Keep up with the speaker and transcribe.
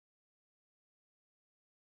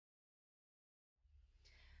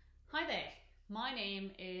Hi there, my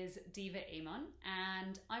name is Diva Amon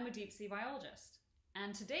and I'm a deep sea biologist.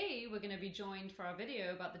 And today we're going to be joined for our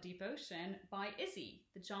video about the deep ocean by Izzy,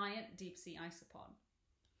 the giant deep sea isopod.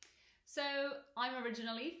 So I'm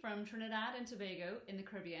originally from Trinidad and Tobago in the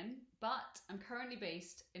Caribbean, but I'm currently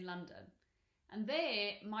based in London. And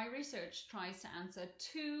there, my research tries to answer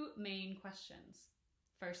two main questions.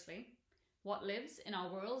 Firstly, what lives in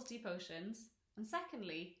our world's deep oceans? And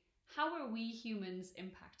secondly, how are we humans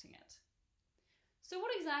impacting it? So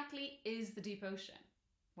what exactly is the deep ocean?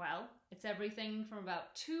 Well, it's everything from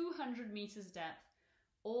about 200 meters depth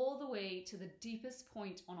all the way to the deepest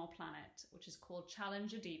point on our planet, which is called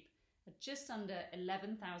Challenger Deep, at just under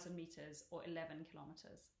 11,000 meters or 11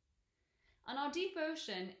 kilometers. And our deep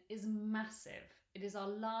ocean is massive. It is our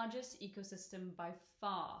largest ecosystem by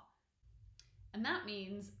far. And that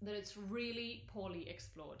means that it's really poorly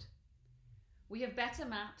explored. We have better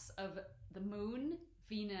maps of the Moon,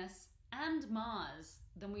 Venus, and Mars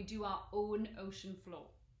than we do our own ocean floor.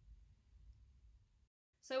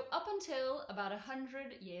 So up until about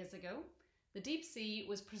 100 years ago, the deep sea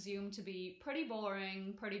was presumed to be pretty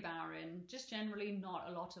boring, pretty barren, just generally not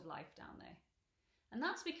a lot of life down there. And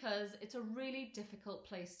that's because it's a really difficult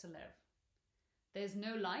place to live. There's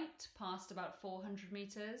no light past about 400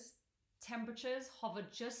 meters, temperatures hover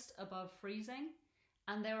just above freezing,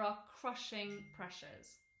 and there are crushing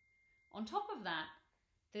pressures. On top of that,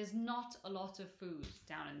 there's not a lot of food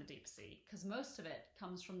down in the deep sea because most of it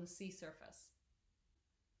comes from the sea surface.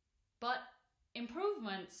 But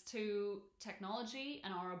improvements to technology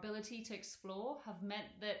and our ability to explore have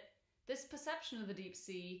meant that this perception of the deep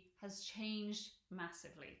sea has changed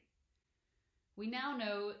massively. We now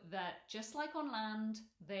know that just like on land,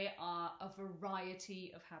 there are a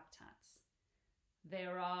variety of habitats.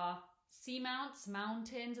 There are seamounts,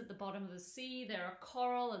 mountains at the bottom of the sea, there are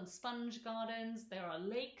coral and sponge gardens, there are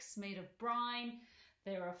lakes made of brine,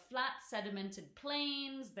 there are flat sedimented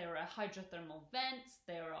plains, there are hydrothermal vents,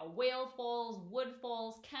 there are whale falls, wood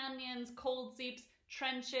falls, canyons, cold seeps,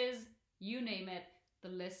 trenches, you name it, the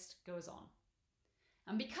list goes on.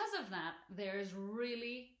 And because of that, there is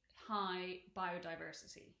really high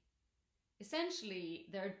biodiversity. Essentially,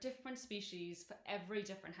 there are different species for every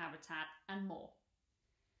different habitat and more.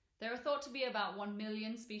 There are thought to be about 1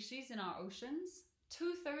 million species in our oceans,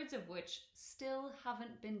 2/3 of which still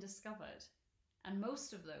haven't been discovered, and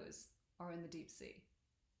most of those are in the deep sea.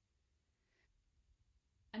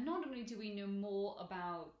 And not only do we know more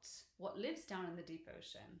about what lives down in the deep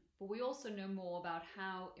ocean, but we also know more about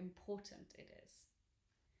how important it is.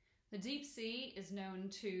 The deep sea is known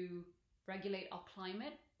to regulate our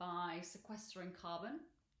climate by sequestering carbon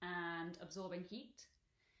and absorbing heat.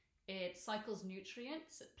 It cycles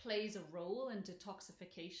nutrients, it plays a role in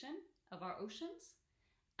detoxification of our oceans,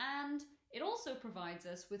 and it also provides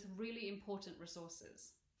us with really important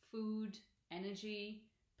resources: food, energy,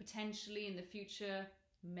 potentially in the future,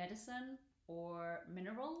 medicine or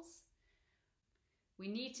minerals. We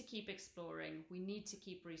need to keep exploring, we need to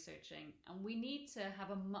keep researching, and we need to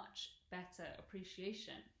have a much better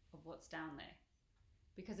appreciation of what's down there.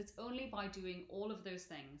 Because it's only by doing all of those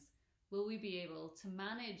things will we be able to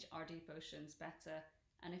manage our deep oceans better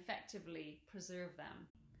and effectively preserve them.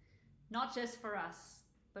 Not just for us,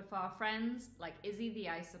 but for our friends like Izzy the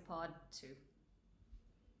isopod too.